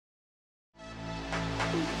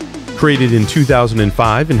Created in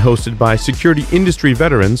 2005 and hosted by security industry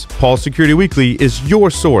veterans, Paul's Security Weekly is your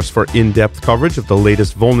source for in-depth coverage of the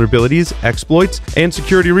latest vulnerabilities, exploits, and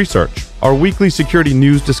security research. Our weekly security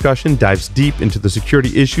news discussion dives deep into the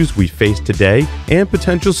security issues we face today and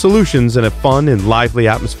potential solutions in a fun and lively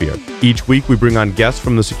atmosphere. Each week, we bring on guests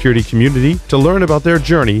from the security community to learn about their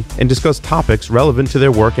journey and discuss topics relevant to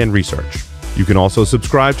their work and research. You can also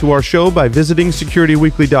subscribe to our show by visiting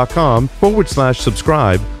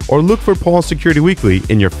securityweekly.com/subscribe or look for Paul's Security Weekly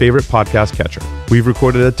in your favorite podcast catcher. We've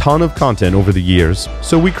recorded a ton of content over the years,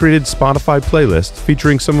 so we created Spotify playlists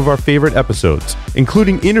featuring some of our favorite episodes,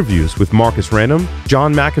 including interviews with Marcus Random,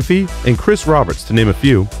 John McAfee, and Chris Roberts, to name a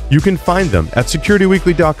few. You can find them at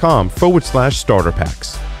securityweekly.com/starter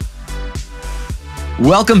packs.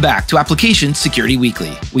 Welcome back to Application Security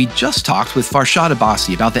Weekly. We just talked with Farshad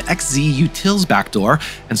Abbasi about the XZ Utils backdoor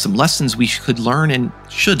and some lessons we could learn and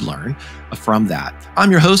should learn from that. I'm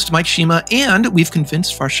your host, Mike Shima, and we've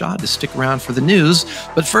convinced Farshad to stick around for the news.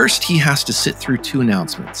 But first, he has to sit through two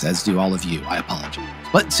announcements, as do all of you. I apologize.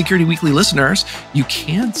 But Security Weekly listeners, you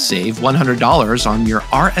can save $100 on your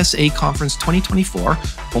RSA Conference 2024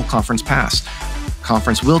 full conference pass.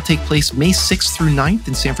 Conference will take place May 6th through 9th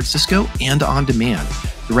in San Francisco and on demand.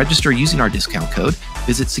 To register using our discount code,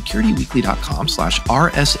 visit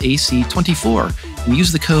securityweekly.com/RSAC24 and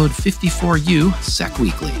use the code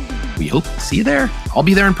 54USECWeekly. We hope to see you there. I'll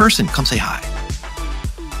be there in person. Come say hi.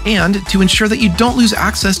 And to ensure that you don't lose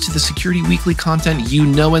access to the Security Weekly content you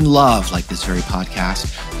know and love, like this very podcast,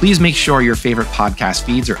 please make sure your favorite podcast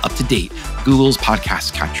feeds are up to date. Google's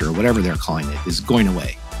podcast catcher, or whatever they're calling it, is going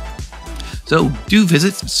away. So do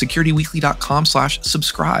visit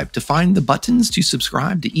securityweekly.com/subscribe to find the buttons to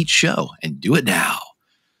subscribe to each show, and do it now.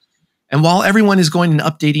 And while everyone is going and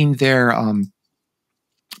updating their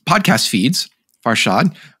podcast feeds,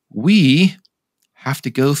 Farshad, we have to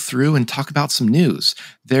go through and talk about some news.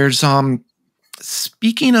 There's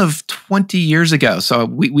speaking of 20 years ago, so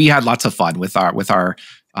we had lots of fun with our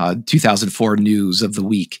 2004 news of the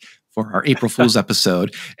week for our April Fool's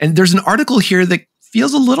episode. And there's an article here that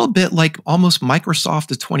feels a little bit like almost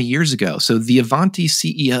Microsoft of 20 years ago. So the Ivanti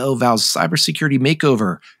CEO vows cybersecurity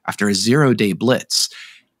makeover after a 0-day blitz.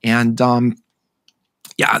 And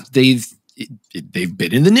they've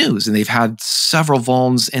been in the news and they've had several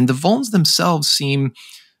vulns, and the vulns themselves seem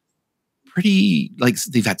pretty like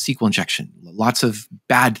they've had SQL injection, lots of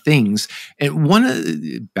bad things. And one of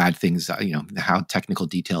the bad things, how technical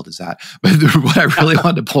detailed is that? But what I really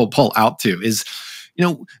wanted to pull out to is,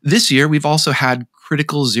 this year we've also had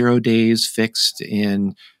critical 0 days fixed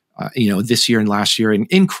in, this year and last year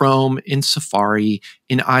in Chrome, in Safari,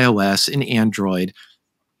 in iOS, in Android.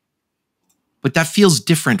 But that feels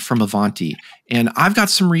different from Ivanti. And I've got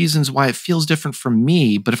some reasons why it feels different from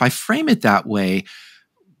me. But if I frame it that way,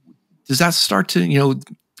 does that start to,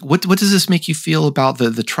 what does this make you feel about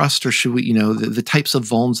the trust, or should we, the types of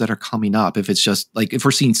vulns that are coming up? If it's just like, if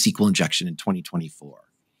we're seeing SQL injection in 2024.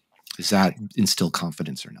 Does that instill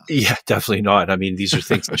confidence or not? Yeah, definitely not. I mean, these are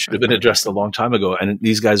things that should have been addressed a long time ago. And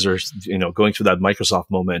these guys are, going through that Microsoft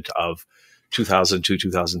moment of 2002,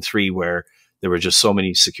 2003, where there were just so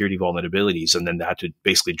many security vulnerabilities, and then they had to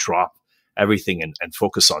basically drop everything and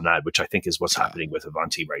focus on that, which I think is what's happening with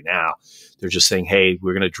Ivanti right now. They're just saying, hey,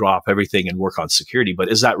 we're going to drop everything and work on security. But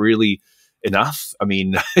is that really enough? I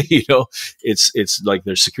mean, it's like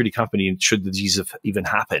their security company, and should these have even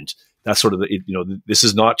happened? That's sort of this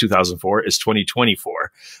is not 2004, it's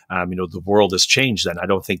 2024. The world has changed, and I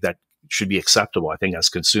don't think that should be acceptable. I think as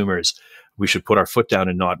consumers, we should put our foot down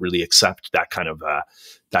and not really accept that kind of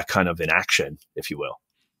inaction, if you will.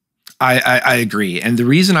 I agree. And the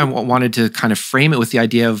reason I wanted to kind of frame it with the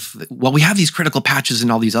idea of, well, we have these critical patches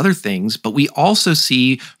and all these other things, but we also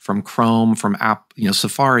see from Chrome, from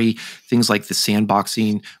Safari, things like the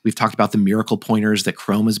sandboxing. We've talked about the miracle pointers that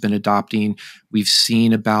Chrome has been adopting. We've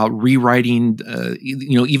seen about rewriting,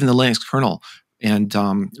 even the Linux kernel and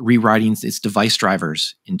rewriting its device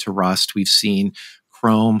drivers into Rust. We've seen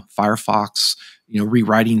Chrome, Firefox,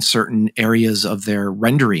 rewriting certain areas of their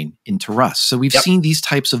rendering into Rust. So we've seen these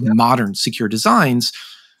types of modern secure designs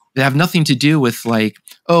that have nothing to do with like,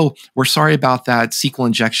 oh, we're sorry about that SQL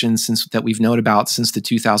injection that we've known about since the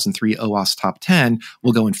 2003 OWASP top 10.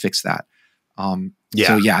 We'll go and fix that. So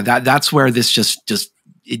that's where this just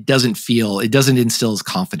it doesn't instill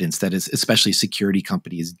confidence that especially a security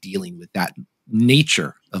company is dealing with that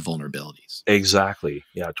nature of vulnerabilities. Exactly.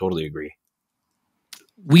 Yeah, I totally agree.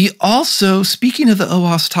 We also, speaking of the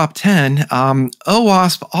OWASP top 10,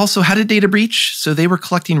 OWASP also had a data breach. So they were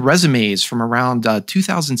collecting resumes from around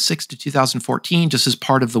 2006 to 2014, just as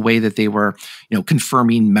part of the way that they were,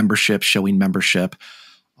 confirming membership, showing membership.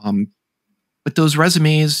 But those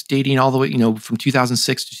resumes dating all the way, from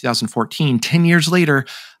 2006 to 2014, 10 years later,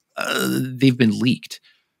 they've been leaked.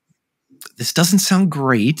 This doesn't sound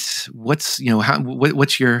great. What's your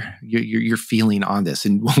feeling on this?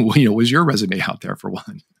 And was your resume out there for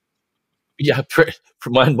one? Yeah,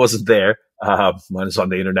 mine wasn't there. Mine is on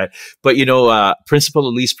the internet. But, principle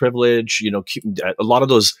of least privilege, a lot of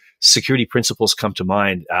those security principles come to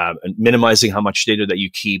mind, and minimizing how much data that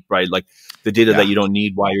you keep, right? Like the data that you don't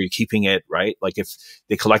need, why are you keeping it, right? Like if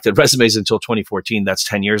they collected resumes until 2014, that's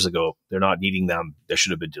 10 years ago. They're not needing them. They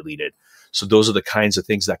should have been deleted. So those are the kinds of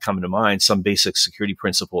things that come to mind. Some basic security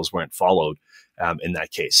principles weren't followed in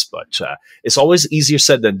that case. But it's always easier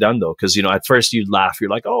said than done, though, because, at first you'd laugh. You're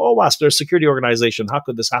like, oh, WASP, they're a security organization. How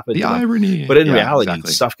could this happen? The irony. But in reality,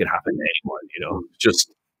 stuff can happen to anyone,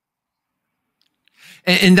 just...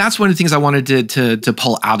 And that's one of the things I wanted to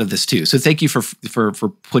pull out of this too. So thank you for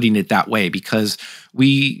putting it that way, because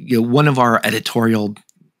one of our editorial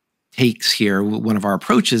takes here, one of our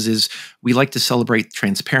approaches is we like to celebrate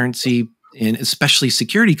transparency, and especially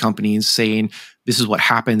security companies saying, this is what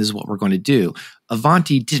happened, this is what we're going to do.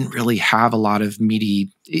 Ivanti didn't really have a lot of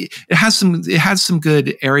meaty, it has some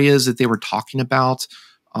good areas that they were talking about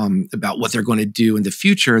what they're going to do in the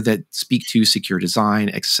future that speak to secure design,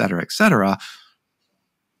 et cetera, et cetera.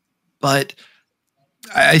 But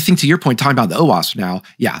I think to your point, talking about the OWASP now,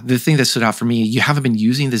 the thing that stood out for me, you haven't been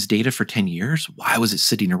using this data for 10 years. Why was it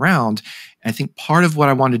sitting around? And I think part of what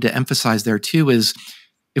I wanted to emphasize there too is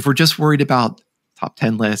if we're just worried about top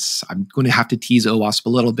 10 lists, I'm going to have to tease OWASP a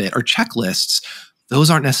little bit, or checklists. Those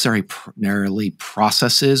aren't necessarily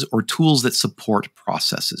processes or tools that support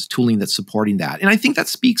processes, tooling that's supporting that. And I think that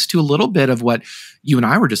speaks to a little bit of what you and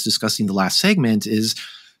I were just discussing the last segment is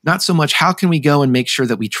not so much how can we go and make sure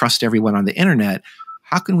that we trust everyone on the internet?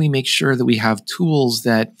 How can we make sure that we have tools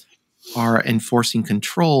that are enforcing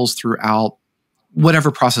controls throughout whatever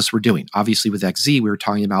process we're doing? Obviously, with XZ, we were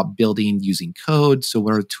talking about building using code. So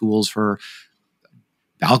what are tools for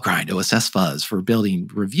Valgrind, OSS Fuzz, for building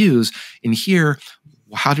reviews? And here,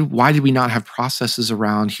 why did we not have processes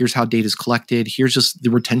around, here's how data is collected, here's just the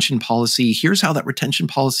retention policy, here's how that retention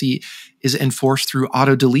policy is enforced through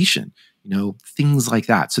auto deletion, things like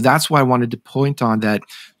that. So that's why I wanted to point on that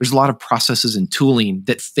there's a lot of processes and tooling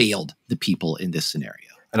that failed the people in this scenario.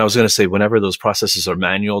 And I was going to say, whenever those processes are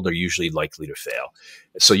manual, they're usually likely to fail.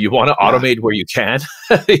 So you want to automate where you can,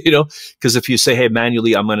 because if you say, hey,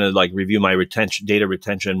 manually, I'm going to review my data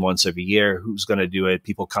retention once every year, who's going to do it?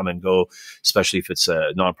 People come and go, especially if it's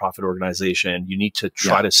a nonprofit organization. You need to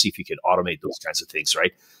try to see if you can automate those kinds of things,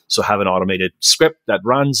 right? So have an automated script that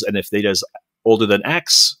runs, and if data is older than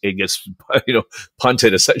X, it gets,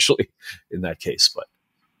 punted essentially in that case. But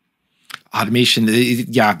automation,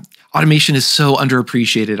 automation is so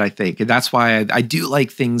underappreciated, I think. And that's why I do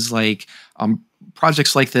like things like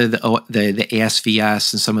projects like the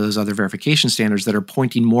ASVS and some of those other verification standards that are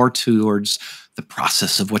pointing more towards the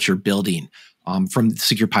process of what you're building. From the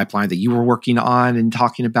Secure Pipeline that you were working on and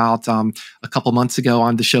talking about a couple months ago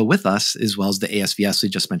on the show with us, as well as the ASVS we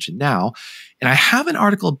just mentioned now. And I have an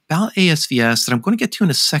article about ASVS that I'm going to get to in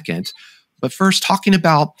a second. But first, talking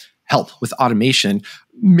about help with automation,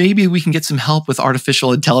 maybe we can get some help with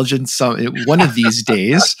artificial intelligence one of these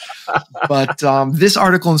days. But this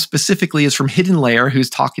article specifically is from Hidden Layer, who's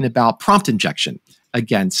talking about prompt injection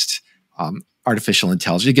against artificial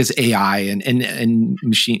intelligence, against AI and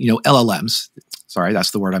machine, LLMs. Sorry,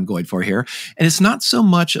 that's the word I'm going for here. And it's not so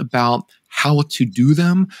much about how to do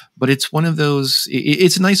them, but it's one of those,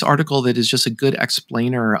 it's a nice article that is just a good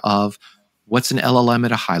explainer of what's an LLM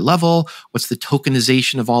at a high level, what's the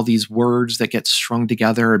tokenization of all these words that get strung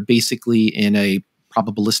together basically in a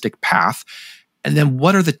probabilistic path, and then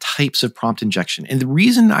what are the types of prompt injection. And the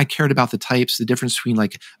reason I cared about the types, the difference between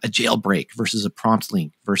like a jailbreak versus a prompt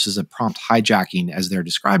link versus a prompt hijacking as they're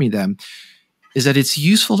describing them, is that it's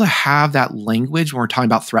useful to have that language when we're talking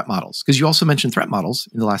about threat models. Because you also mentioned threat models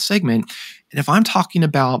in the last segment. And if I'm talking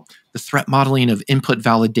about the threat modeling of input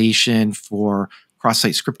validation for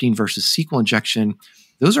cross-site scripting versus SQL injection,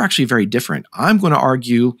 those are actually very different. I'm going to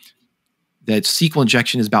argue that SQL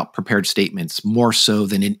injection is about prepared statements more so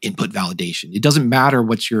than an input validation. It doesn't matter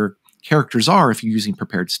what your characters are if you're using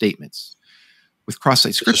prepared statements. With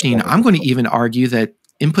cross-site scripting, I'm going to even argue that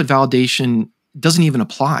input validation doesn't even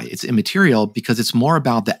apply. It's immaterial because it's more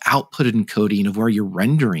about the output encoding of where you're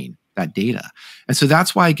rendering that data. And so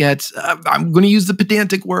that's why I get, I'm going to use the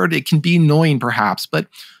pedantic word. It can be annoying perhaps, but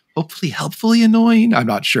hopefully helpfully annoying. I'm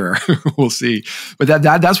not sure. We'll see. But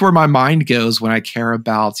that's where my mind goes when I care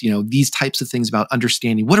about, these types of things about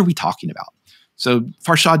understanding what are we talking about. So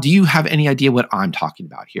Farshad, do you have any idea what I'm talking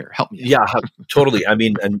about here? Help me out. Yeah, totally. I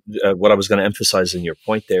mean, and what I was going to emphasize in your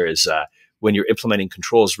point there is when you're implementing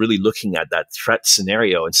controls, really looking at that threat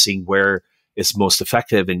scenario and seeing where it's most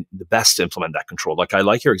effective and the best to implement that control. Like I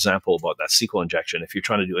like your example about that SQL injection. If you're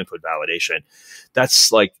trying to do input validation,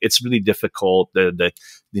 that's like, it's really difficult.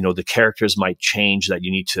 The characters might change that you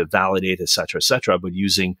need to validate, et cetera, but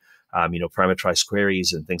using parameterized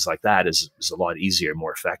queries and things like that is a lot easier,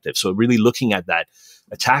 more effective. So really looking at that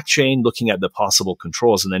attack chain, looking at the possible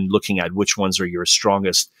controls, and then looking at which ones are your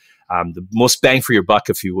strongest, the most bang for your buck,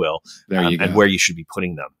 if you will, and where you should be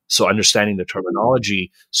putting them. So understanding the terminology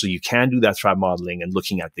so you can do that threat modeling and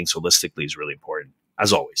looking at things holistically is really important,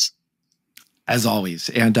 as always. As always.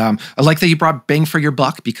 And I like that you brought bang for your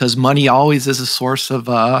buck, because money always is a source of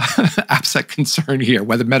AppSec concern here,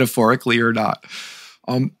 whether metaphorically or not.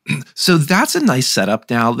 So that's a nice setup.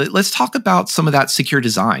 Now let's talk about some of that secure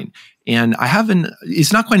design. And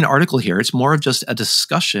it's not quite an article here. It's more of just a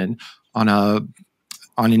discussion on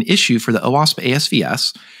an issue for the OWASP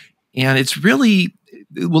ASVS. And it's really,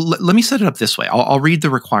 well, let me set it up this way. I'll read the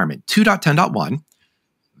requirement. 2.10.1,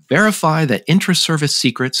 verify that intra-service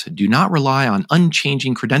secrets do not rely on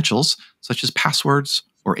unchanging credentials, such as passwords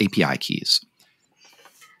or API keys.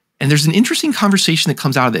 And there's an interesting conversation that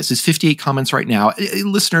comes out of this. It's 58 comments right now.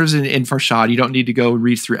 Listeners and Farshad, you don't need to go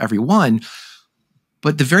read through every one.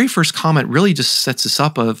 But the very first comment really just sets us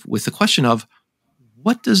up with the question of,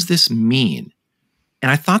 what does this mean?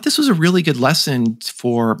 And I thought this was a really good lesson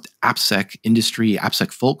for AppSec industry,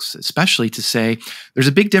 AppSec folks, especially, to say there's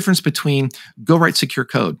a big difference between go write secure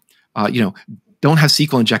code, don't have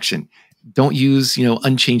SQL injection, don't use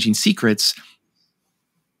unchanging secrets.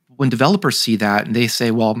 When developers see that and they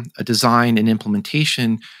say, well, a design and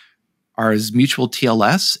implementation are as mutual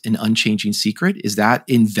TLS and unchanging secret, is that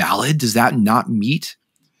invalid? Does that not meet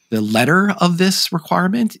the letter of this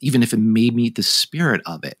requirement, even if it may meet the spirit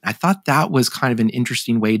of it? I thought that was kind of an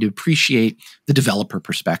interesting way to appreciate the developer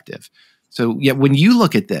perspective. So yeah, when you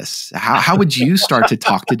look at this, how would you start to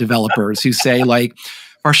talk to developers who say, like,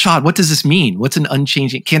 Farshad, what does this mean? What's an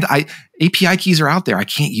unchanging? API keys are out there. I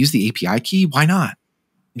can't use the API key. Why not?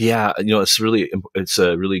 Yeah, it's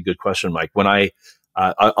a really good question, Mike. When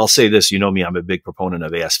I'll say this, me, I'm a big proponent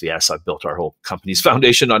of ASVS. I've built our whole company's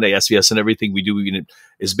foundation on ASVS, and everything we do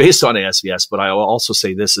is based on ASVS. But I will also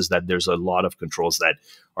say this, is that there's a lot of controls that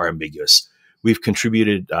are ambiguous. We've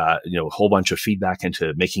contributed, a whole bunch of feedback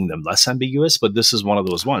into making them less ambiguous, but this is one of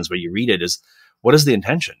those ones where you read it is, what is the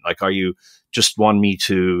intention? Like, are you just want me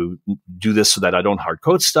to do this so that I don't hard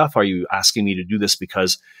code stuff? Are you asking me to do this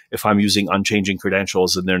because if I'm using unchanging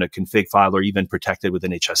credentials and they're in a config file or even protected with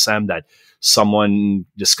an HSM, that someone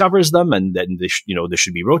discovers them and then they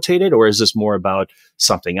should be rotated? Or is this more about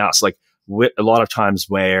something else? Like, a lot of times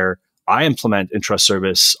where I implement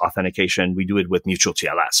intra-service authentication, we do it with mutual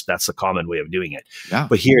TLS. That's the common way of doing it. Yeah.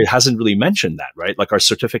 But here it hasn't really mentioned that, right? Like, our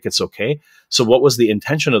certificate's okay. So what was the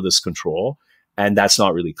intention of this control? And that's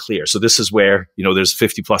not really clear. So this is where, there's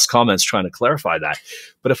 50 plus comments trying to clarify that.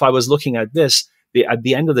 But if I was looking at this, at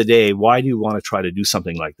the end of the day, why do you want to try to do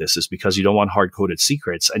something like this? Is because you don't want hard-coded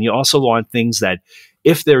secrets. And you also want things that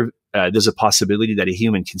if there's a possibility that a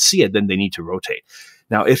human can see it, then they need to rotate.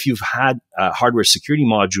 Now, if you've had a hardware security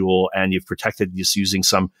module and you've protected just using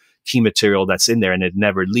some key material that's in there and it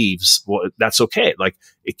never leaves, well, that's okay. Like,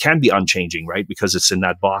 it can be unchanging, right? Because it's in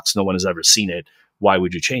that box. No one has ever seen it. Why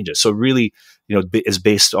would you change it? So really, is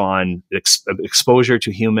based on exposure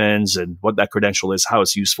to humans and what that credential is, how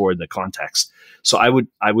it's used for in the context. So I would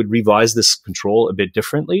revise this control a bit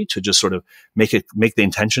differently to just sort of make the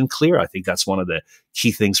intention clear. I think that's one of the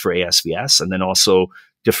key things for ASVS, and then also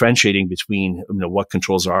differentiating between what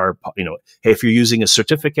controls are. Hey, if you're using a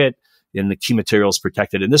certificate, then the key material is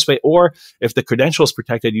protected in this way, or if the credential is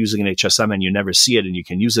protected using an HSM and you never see it and you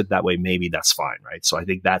can use it that way, maybe that's fine, right? So I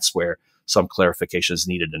think that's where some clarification is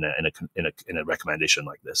needed in a recommendation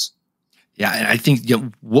like this. Yeah, and I think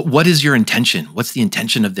what is your intention? What's the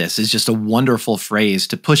intention of this? Is just a wonderful phrase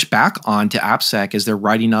to push back on to AppSec as they're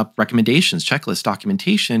writing up recommendations, checklist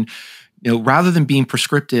documentation. Rather than being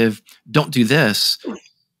prescriptive, don't do this.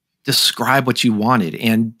 Describe what you wanted.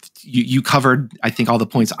 And you covered, I think, all the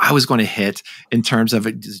points I was going to hit in terms of,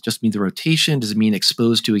 does it just mean the rotation? Does it mean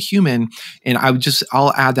exposed to a human? And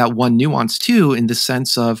I'll add that one nuance too, in the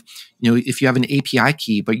sense of, if you have an API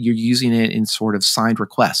key, but you're using it in sort of signed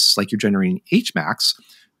requests, like you're generating HMACs,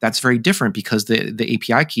 that's very different because the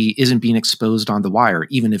API key isn't being exposed on the wire,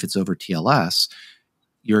 even if it's over TLS.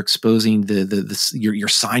 You're exposing you're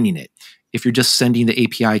signing it. If you're just sending the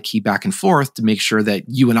API key back and forth to make sure that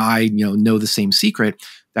you and I, know the same secret,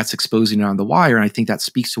 that's exposing it on the wire. And I think that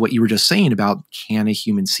speaks to what you were just saying about, can a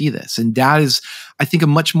human see this? And that is, I think, a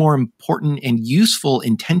much more important and useful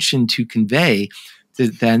intention to convey, to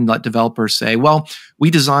then let developers say, well, we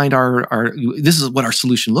designed this is what our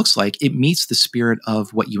solution looks like. It meets the spirit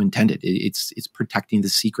of what you intended. It's protecting the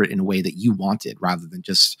secret in a way that you wanted, rather than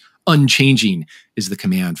just unchanging is the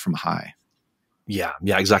command from high. Yeah,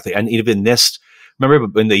 exactly. And even NIST, remember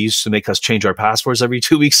when they used to make us change our passwords every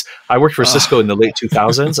 2 weeks? I worked for Cisco in the late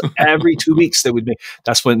 2000s. Every 2 weeks they would make.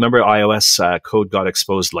 That's when, remember, iOS code got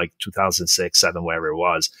exposed, like 2006, 7, whatever it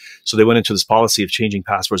was. So they went into this policy of changing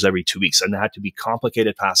passwords every 2 weeks, and they had to be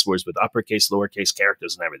complicated passwords with uppercase, lowercase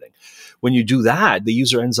characters and everything. When you do that, the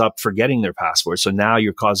user ends up forgetting their password. So now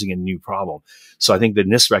you're causing a new problem. So I think the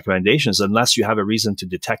NIST recommendations, unless you have a reason to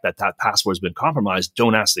detect that that password has been compromised,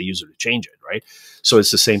 don't ask the user to change it, right? So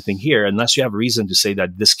it's the same thing here. Unless you have a reason to say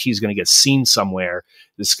that this key is going to get seen somewhere,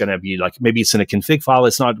 it's going to be like, maybe it's in a config file,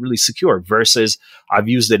 it's not really secure, versus I've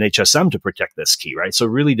used an HSM to protect this key, right? So it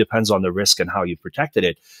really depends on the risk and how you've protected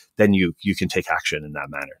it. Then you can take action in that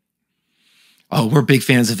manner. Oh, we're big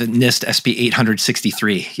fans of NIST SP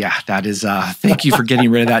 863. Yeah, that is, thank you for getting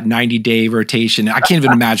rid of that 90-day rotation. I can't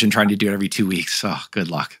even imagine trying to do it every 2 weeks. Oh, good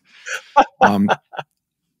luck.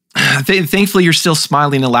 Thankfully, you're still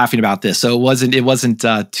smiling and laughing about this. So it wasn't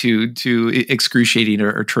too excruciating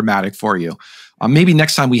or traumatic for you. Maybe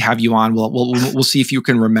next time we have you on, we'll see if you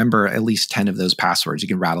can remember at least 10 of those passwords. You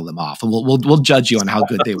can rattle them off, and we'll judge you on how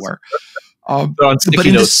good they were. They're on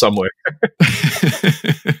sticky notes somewhere.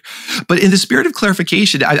 But in the spirit of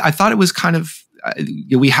clarification, I thought it was kind of,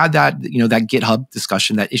 we had that, that GitHub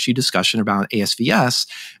discussion, that issue discussion about ASVS.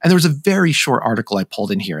 And there was a very short article I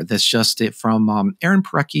pulled in here. That's just from Aaron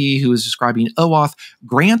Parecki, who is describing OAuth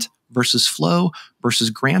grant versus flow versus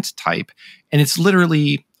grant type. And it's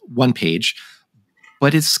literally one page,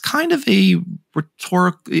 but it's kind of a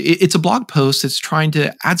it's a blog post that's trying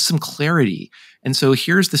to add some clarity. And so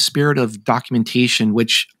here's the spirit of documentation,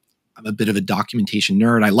 which I'm a bit of a documentation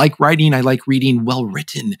nerd. I like writing. I like reading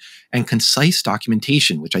well-written and concise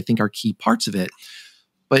documentation, which I think are key parts of it.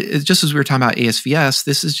 But just as we were talking about ASVS,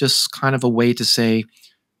 this is just kind of a way to say,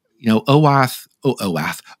 OAuth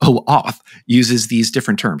uses these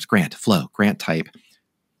different terms: grant, flow, grant type.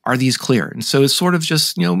 Are these clear? And so it's sort of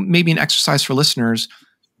just, maybe an exercise for listeners.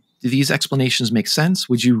 Do these explanations make sense?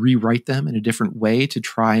 Would you rewrite them in a different way to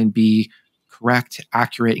try and be correct,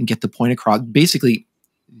 accurate, and get the point across? Basically,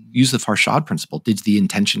 use the Farshad principle. Did the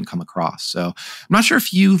intention come across? So I'm not sure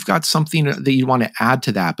if you've got something that you want to add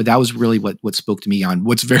to that, but that was really what spoke to me on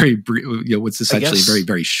what's what's essentially a very,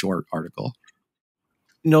 very short article.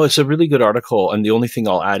 No, it's a really good article. And the only thing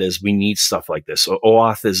I'll add is we need stuff like this. So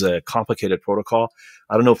OAuth is a complicated protocol.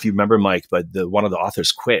 I don't know if you remember, Mike, but one of the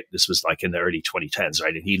authors quit. This was like in the early 2010s,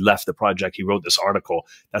 right? And he left the project. He wrote this article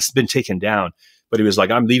that's been taken down. But he was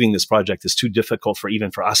like, I'm leaving this project. It's too difficult for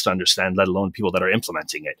us to understand, let alone people that are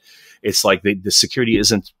implementing it. It's like the security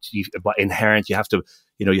isn't inherent. You have to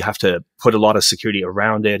put a lot of security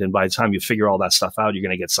around it. And by the time you figure all that stuff out, you're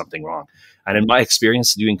going to get something wrong. And in my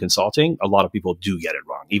experience doing consulting, a lot of people do get it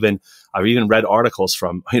wrong. I've even read articles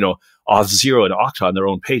from, Auth0 and Okta on their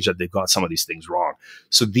own page that they've got some of these things wrong.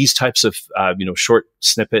 So these types of, short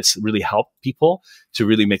snippets really help people to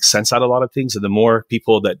really make sense out of a lot of things. And the more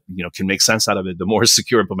people that, can make sense out of it, the more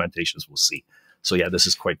secure implementations we'll see. So yeah, this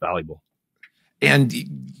is quite valuable. And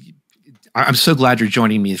I'm so glad you're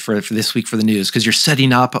joining me for this week for the news, because you're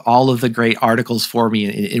setting up all of the great articles for me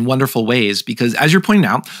in wonderful ways. Because as you're pointing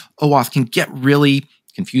out, OAuth can get really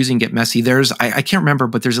confusing, get messy. I can't remember,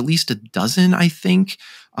 but there's at least a dozen, I think,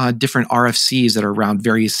 different RFCs that are around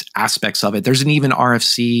various aspects of it. There's an even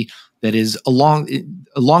RFC that is along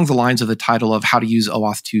the lines of the title of how to use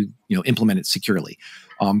OAuth to implement it securely.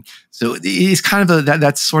 So it's kind of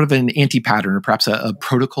that's sort of an anti-pattern, or perhaps a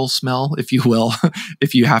protocol smell, if you will,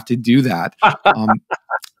 if you have to do that.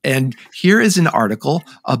 And here is an article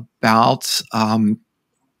about the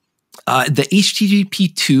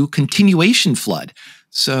HTTP2 continuation flood.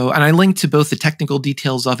 So, and I linked to both the technical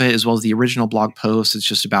details of it as well as the original blog post. It's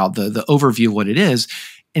just about the overview of what it is.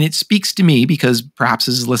 And it speaks to me because perhaps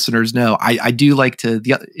as listeners know, I do like to,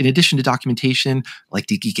 in addition to documentation, I like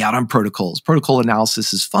to geek out on protocols. Protocol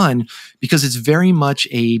analysis is fun because it's very much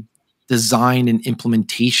a design and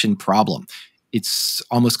implementation problem. It's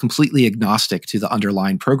almost completely agnostic to the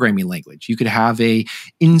underlying programming language. You could have a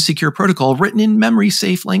insecure protocol written in memory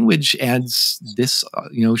safe language, and this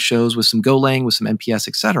shows with some Golang, with some NPS,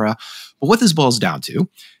 etc. But what this boils down to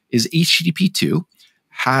is HTTP2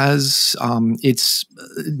 has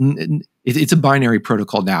it's a binary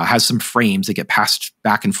protocol now. It has some frames that get passed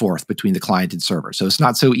back and forth between the client and server. So it's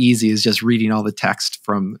not so easy as just reading all the text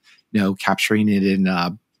from, capturing it in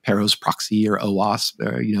Peros proxy or OWASP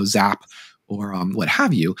or, ZAP or what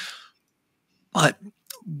have you. But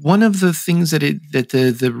one of the things that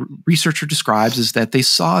the researcher describes is that they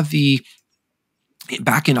saw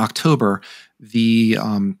back in October,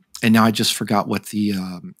 and now I just forgot what the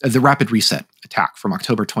rapid reset attack from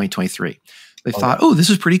October 2023. They thought, oh,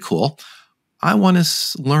 this is pretty cool. I want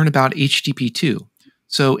to learn about HTTP2.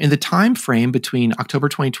 So in the time frame between October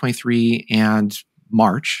 2023 and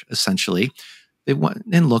March, essentially, they went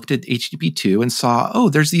and looked at HTTP2 and saw, oh,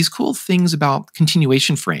 there's these cool things about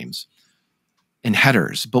continuation frames and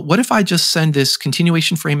headers. But what if I just send this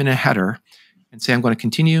continuation frame in a header and say, I'm going to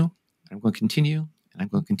continue, I'm going to continue, and I'm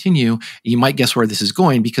going to continue? And you might guess where this is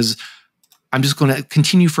going, because I'm just going to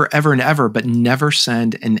continue forever and ever, but never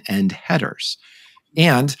send and end headers.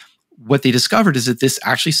 And what they discovered is that this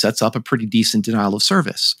actually sets up a pretty decent denial of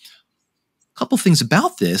service. A couple things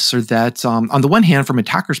about this are that, on the one hand, from an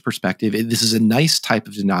attacker's perspective, this is a nice type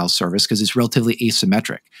of denial of service because it's relatively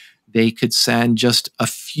asymmetric. They could send just a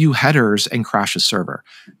few headers and crash a server.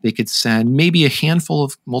 They could send maybe a handful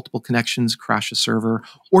of multiple connections, crash a server,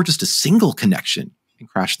 or just a single connection and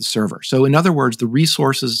crash the server. So in other words, the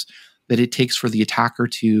resources that it takes for the attacker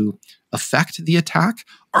to affect the attack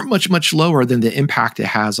are much, much lower than the impact it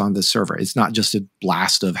has on the server. It's not just a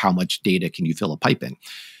blast of how much data can you fill a pipe in.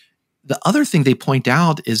 The other thing they point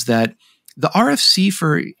out is that the RFC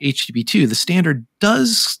for HTTP2, the standard,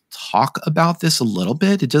 does talk about this a little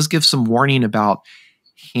bit. It does give some warning about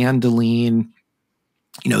handling,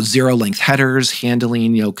 zero-length headers,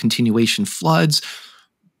 handling, continuation floods.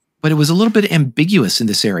 But it was a little bit ambiguous in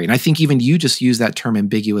this area. And I think even you just used that term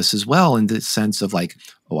ambiguous as well, in the sense of like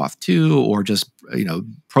OAuth 2 or just,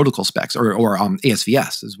 protocol specs or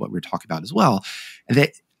ASVS is what we're talking about as well. And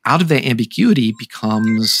that out of that ambiguity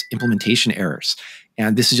becomes implementation errors.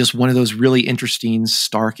 And this is just one of those really interesting,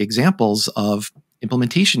 stark examples of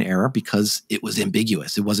implementation error because it was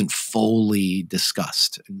ambiguous. It wasn't fully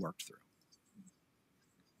discussed and worked through.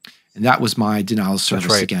 And that was my denial of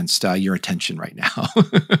service against your attention right now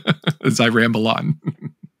as I ramble on.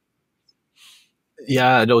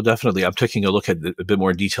 Yeah, no, definitely. I'm taking a look at a bit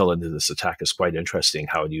more detail into this attack. It's quite interesting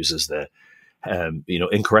how it uses the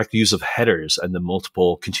incorrect use of headers and the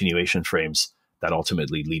multiple continuation frames that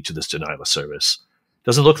ultimately lead to this denial of service.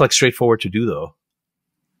 Doesn't look like straightforward to do, though.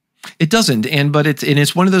 It doesn't, but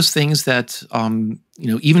it's one of those things that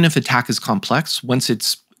even if attack is complex, once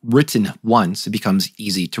it's written once, it becomes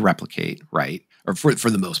easy to replicate, right? Or for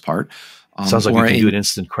the most part. Sounds like you can do an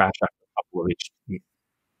instant crash after a couple of HTTP.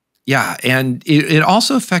 Yeah, and it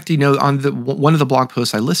also affected, on one of the blog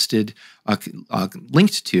posts I listed,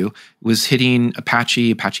 linked to, was hitting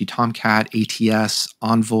Apache Tomcat, ATS,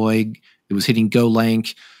 Envoy. It was hitting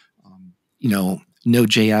Golang,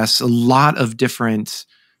 Node.js. A lot of different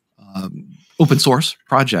open source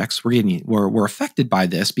projects were affected by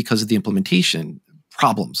this because of the implementation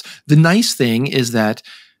problems. The nice thing is that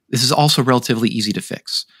this is also relatively easy to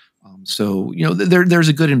fix. So, there's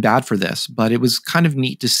a good and bad for this, but it was kind of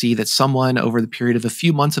neat to see that someone over the period of a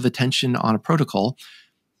few months of attention on a protocol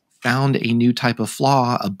found a new type of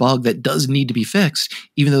flaw, a bug that does need to be fixed,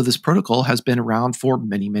 even though this protocol has been around for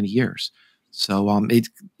many, many years. So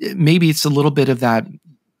maybe it's a little bit of that,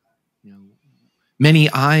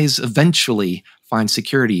 many eyes eventually find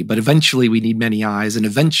security, but eventually we need many eyes, and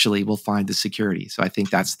eventually we'll find the security. So I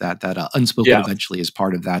think that's that unspoken eventually is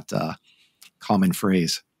part of that common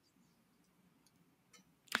phrase.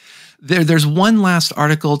 There's one last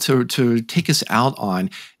article to take us out on,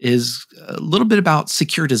 is a little bit about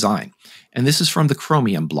secure design. And this is from the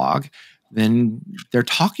Chromium blog. Then they're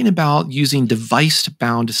talking about using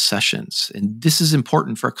device-bound sessions. And this is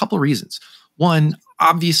important for a couple of reasons. One,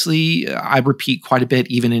 obviously, I repeat quite a bit,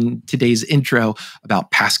 even in today's intro, about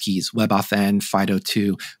passkeys, WebAuthn,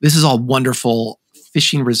 FIDO2. This is all wonderful,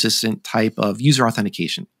 phishing-resistant type of user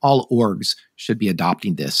authentication. All orgs should be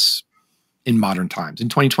adopting this in modern times. In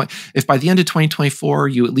 2020, if by the end of 2024,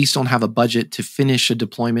 you at least don't have a budget to finish a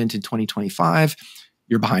deployment in 2025,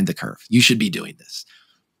 you're behind the curve. You should be doing this.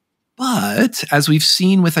 But as we've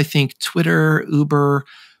seen with, I think, Twitter, Uber,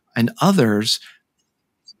 and others,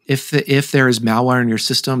 if there is malware in your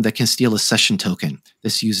system that can steal a session token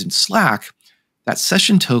that's used in Slack, that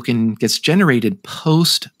session token gets generated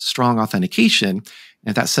post strong authentication. And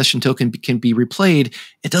if that session token can be replayed,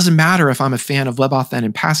 it doesn't matter if I'm a fan of WebAuthn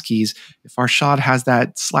and passkeys. If Arshad has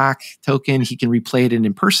that Slack token, he can replay it and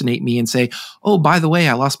impersonate me and say, oh, by the way,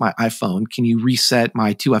 I lost my iPhone. Can you reset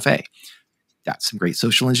my 2FA? That's some great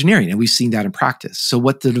social engineering, and we've seen that in practice. So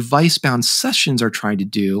what the device-bound sessions are trying to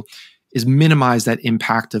do is minimize that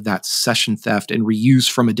impact of that session theft and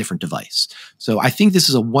reuse from a different device. So I think this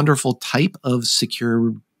is a wonderful type of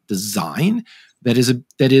secure design that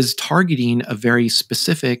is targeting a very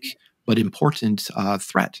specific but important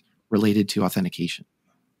threat related to authentication.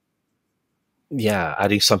 Yeah,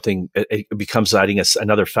 adding something, it becomes adding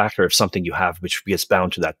another factor of something you have, which gets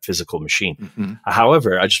bound to that physical machine. Mm-hmm.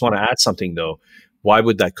 However, I just want to add something though. Why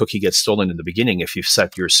would that cookie get stolen in the beginning if you've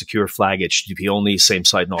set your secure flag HTTP only, same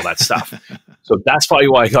site, and all that stuff? So that's probably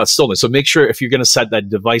why it got stolen. So make sure if you're going to set that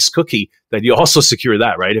device cookie, that you also secure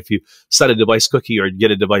that, right? If you set a device cookie or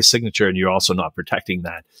get a device signature and you're also not protecting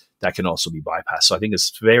that, that can also be bypassed. So I think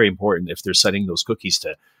it's very important if they're setting those cookies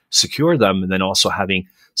to secure them, and then also having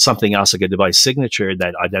something else like a device signature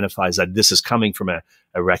that identifies that this is coming from a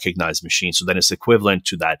recognized machine. So then it's equivalent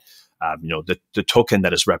to that, the token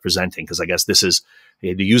that is representing, because I guess this is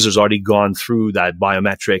the user's already gone through that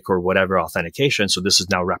biometric or whatever authentication. So this is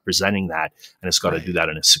now representing that, and it's got to do that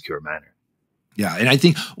in a secure manner. Yeah, and I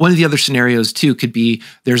think one of the other scenarios too could be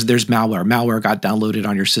there's malware. Malware got downloaded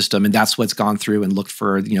on your system, and that's what's gone through and looked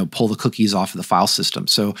for, pull the cookies off of the file system.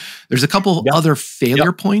 So there's a couple other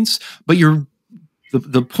failure points, but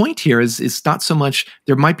the point here is it's not so much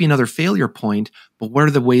there might be another failure point, but what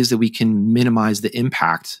are the ways that we can minimize the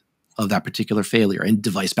impact of that particular failure? And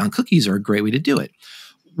device-bound cookies are a great way to do it.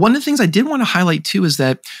 One of the things I did want to highlight too is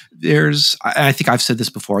that I think I've said this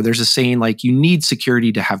before, there's a saying like you need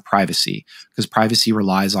security to have privacy, because privacy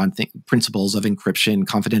relies on principles of encryption,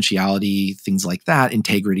 confidentiality, things like that,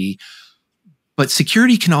 integrity. But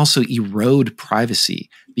security can also erode privacy,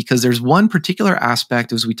 because there's one particular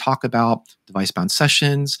aspect as we talk about device-bound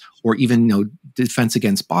sessions or even defense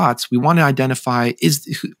against bots. We want to identify, this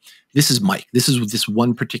is Mike. This is this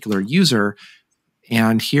one particular user.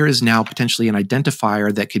 And here is now potentially an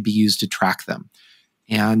identifier that could be used to track them.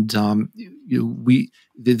 And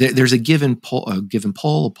there's a given poll. I'm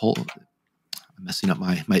messing up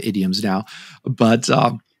my idioms now, but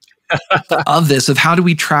of how do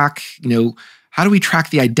we track, how do we track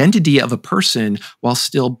the identity of a person while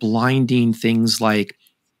still blinding things like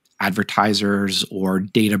advertisers or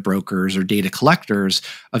data brokers or data collectors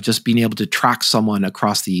of just being able to track someone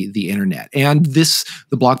across the internet? And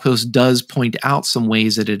the blog post does point out some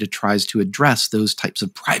ways that it tries to address those types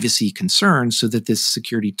of privacy concerns, so that this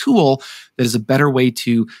security tool that is a better way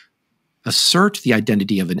to assert the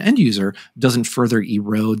identity of an end user doesn't further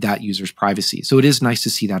erode that user's privacy. So it is nice to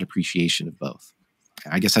see that appreciation of both.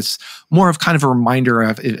 I guess that's more of kind of a reminder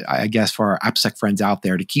of, I guess, for our AppSec friends out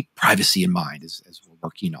there to keep privacy in mind as we're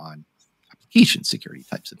working on application security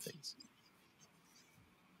types of things.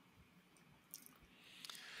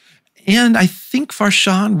 And I think,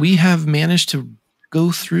 Farshawn, we have managed to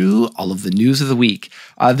go through all of the news of the week.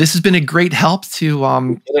 This has been a great help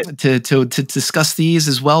to discuss these,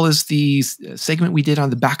 as well as the segment we did on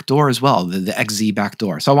the backdoor as well, the XZ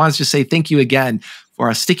backdoor. So I wanted to just say thank you again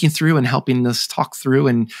for sticking through and helping us talk through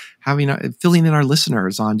and filling in our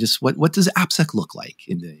listeners on just what does AppSec look like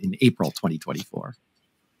in April 2024.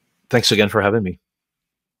 Thanks again for having me.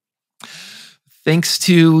 Thanks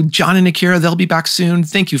to John and Akira. They'll be back soon.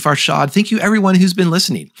 Thank you, Farshad. Thank you, everyone who's been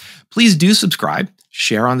listening. Please do subscribe,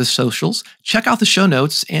 share on the socials, check out the show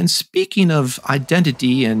notes. And speaking of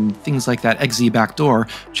identity and things like that XZ backdoor,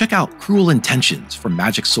 check out Cruel Intentions from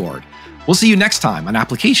Magic Sword. We'll see you next time on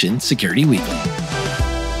Application Security Weekly.